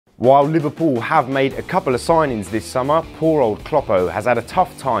While Liverpool have made a couple of signings this summer, poor old Kloppo has had a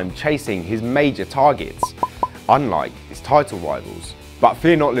tough time chasing his major targets, unlike his title rivals. But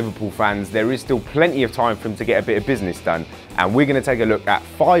fear not, Liverpool fans, there is still plenty of time for him to get a bit of business done, and we're going to take a look at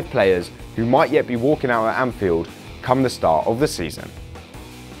 5 players who might yet be walking out at Anfield come the start of the season.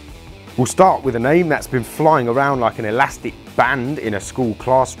 We'll start with a name that's been flying around like an elastic band in a school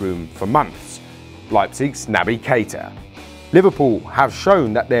classroom for months: Leipzig's Naby Keita. Liverpool have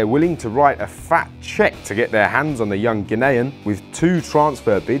shown that they're willing to write a fat cheque to get their hands on the young Ghanaian, with 2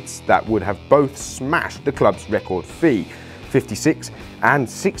 transfer bids that would have both smashed the club's record fee, £56 and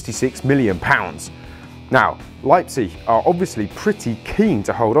 £66 million. Now, Leipzig are obviously pretty keen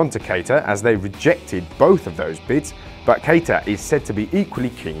to hold on to Keita, as they rejected both of those bids, but Keita is said to be equally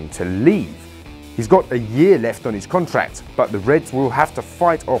keen to leave. He's got a year left on his contract, but the Reds will have to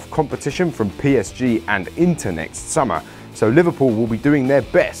fight off competition from PSG and Inter next summer, so Liverpool will be doing their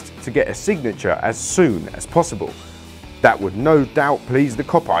best to get a signature as soon as possible. That would no doubt please the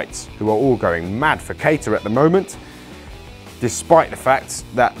Koppites, who are all going mad for Keita at the moment, despite the fact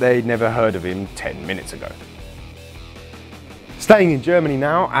that they never heard of him 10 minutes ago. Staying in Germany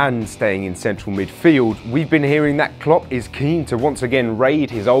now, and staying in central midfield, we've been hearing that Klopp is keen to once again raid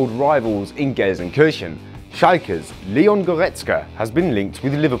his old rivals in Gelsenkirchen. Schalke's Leon Goretzka has been linked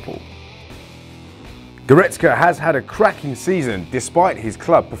with Liverpool. Goretzka has had a cracking season despite his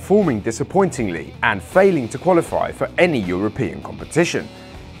club performing disappointingly and failing to qualify for any European competition.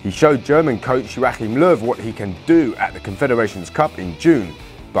 He showed German coach Joachim Löw what he can do at the Confederations Cup in June,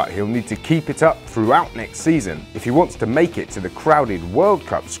 but he'll need to keep it up throughout next season if he wants to make it to the crowded World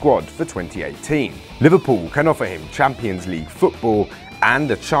Cup squad for 2018. Liverpool can offer him Champions League football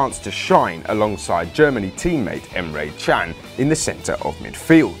and a chance to shine alongside Germany teammate Emre Can in the centre of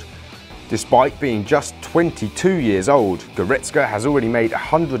midfield. Despite being just 22 years old, Goretzka has already made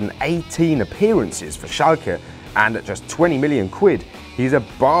 118 appearances for Schalke, and at just 20 million quid, he's a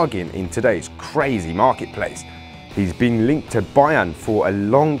bargain in today's crazy marketplace. He's been linked to Bayern for a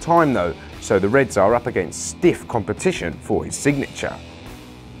long time though, so the Reds are up against stiff competition for his signature.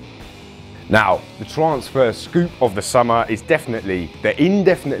 Now, the transfer scoop of the summer is definitely the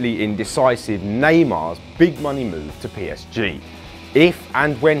indefinitely indecisive Neymar's big money move to PSG. If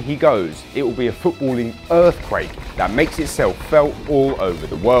and when he goes, it will be a footballing earthquake that makes itself felt all over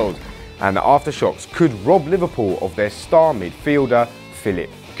the world, and the aftershocks could rob Liverpool of their star midfielder,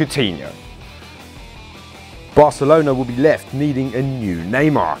 Philippe Coutinho. Barcelona will be left needing a new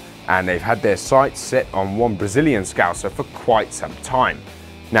Neymar, and they've had their sights set on one Brazilian scouser for quite some time.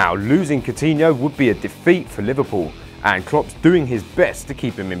 Now, losing Coutinho would be a defeat for Liverpool, and Klopp's doing his best to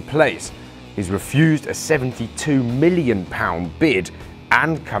keep him in place. He's refused a £72 million bid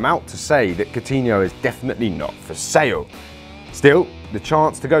and come out to say that Coutinho is definitely not for sale. Still, the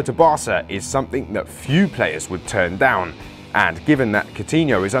chance to go to Barca is something that few players would turn down, and given that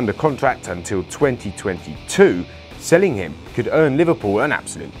Coutinho is under contract until 2022, selling him could earn Liverpool an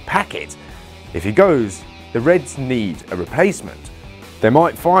absolute packet. If he goes, the Reds need a replacement. They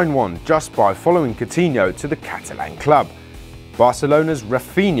might find one just by following Coutinho to the Catalan club. Barcelona's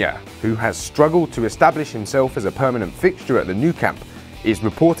Rafinha, who has struggled to establish himself as a permanent fixture at the Nou Camp, is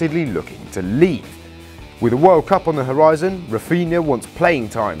reportedly looking to leave. With a World Cup on the horizon, Rafinha wants playing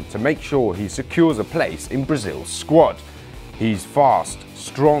time to make sure he secures a place in Brazil's squad. He's fast,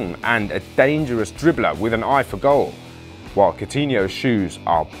 strong and a dangerous dribbler with an eye for goal. While Coutinho's shoes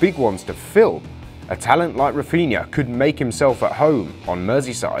are big ones to fill, a talent like Rafinha could make himself at home on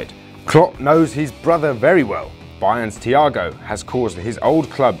Merseyside. Klopp knows his brother very well. Bayern's Thiago has caused his old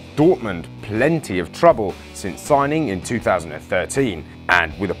club Dortmund plenty of trouble since signing in 2013,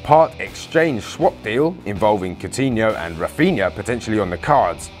 and with a part exchange swap deal involving Coutinho and Rafinha potentially on the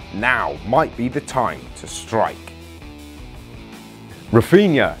cards, now might be the time to strike.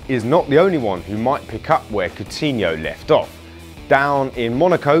 Rafinha is not the only one who might pick up where Coutinho left off. Down in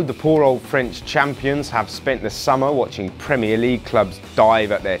Monaco, the poor old French champions have spent the summer watching Premier League clubs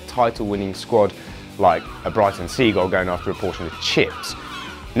dive at their title-winning squad like a Brighton seagull going after a portion of chips.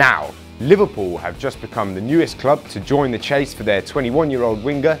 Now, Liverpool have just become the newest club to join the chase for their 21-year-old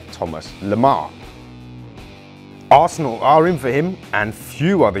winger, Thomas Lemar. Arsenal are in for him, and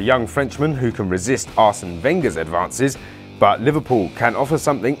few are the young Frenchmen who can resist Arsene Wenger's advances, but Liverpool can offer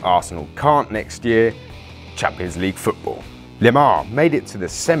something Arsenal can't next year: Champions League football. Lemar made it to the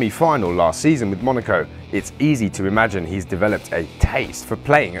semi-final last season with Monaco. It's easy to imagine he's developed a taste for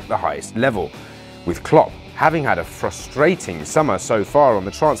playing at the highest level. With Klopp having had a frustrating summer so far on the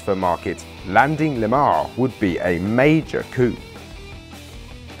transfer market, landing Lemar would be a major coup.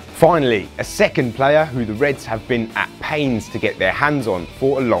 Finally, a second player who the Reds have been at pains to get their hands on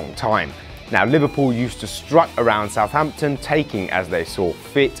for a long time. Now, Liverpool used to strut around Southampton, taking as they saw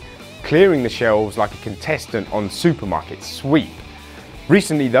fit, clearing the shelves like a contestant on Supermarket Sweep.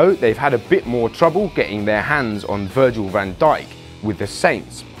 Recently though, they've had a bit more trouble getting their hands on Virgil Van Dijk, with the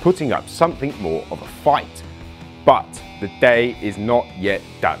Saints putting up something more of a fight. But the day is not yet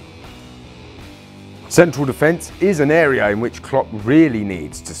done. Central defence is an area in which Klopp really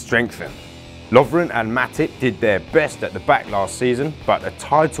needs to strengthen. Lovren and Matip did their best at the back last season, but a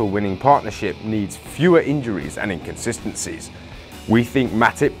title-winning partnership needs fewer injuries and inconsistencies. We think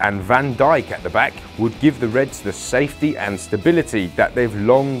Matip and Van Dijk at the back would give the Reds the safety and stability that they've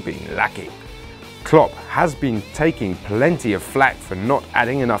long been lacking. Klopp has been taking plenty of flack for not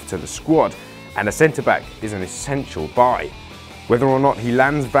adding enough to the squad, and a centre-back is an essential buy. Whether or not he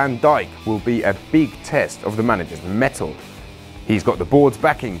lands Van Dijk will be a big test of the manager's mettle. He's got the board's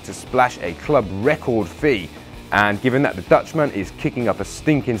backing to splash a club record fee, and given that the Dutchman is kicking up a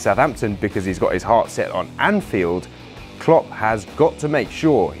stink in Southampton because he's got his heart set on Anfield, Klopp has got to make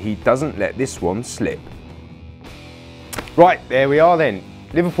sure he doesn't let this one slip. Right, there we are then.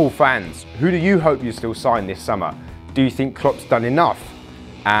 Liverpool fans, who do you hope you still sign this summer? Do you think Klopp's done enough?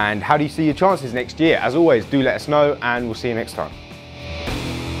 And how do you see your chances next year? As always, do let us know, and we'll see you next time.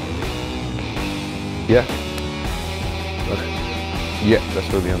 Yeah? Okay. Yeah,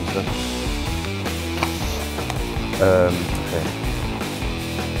 that's what we understand. Okay.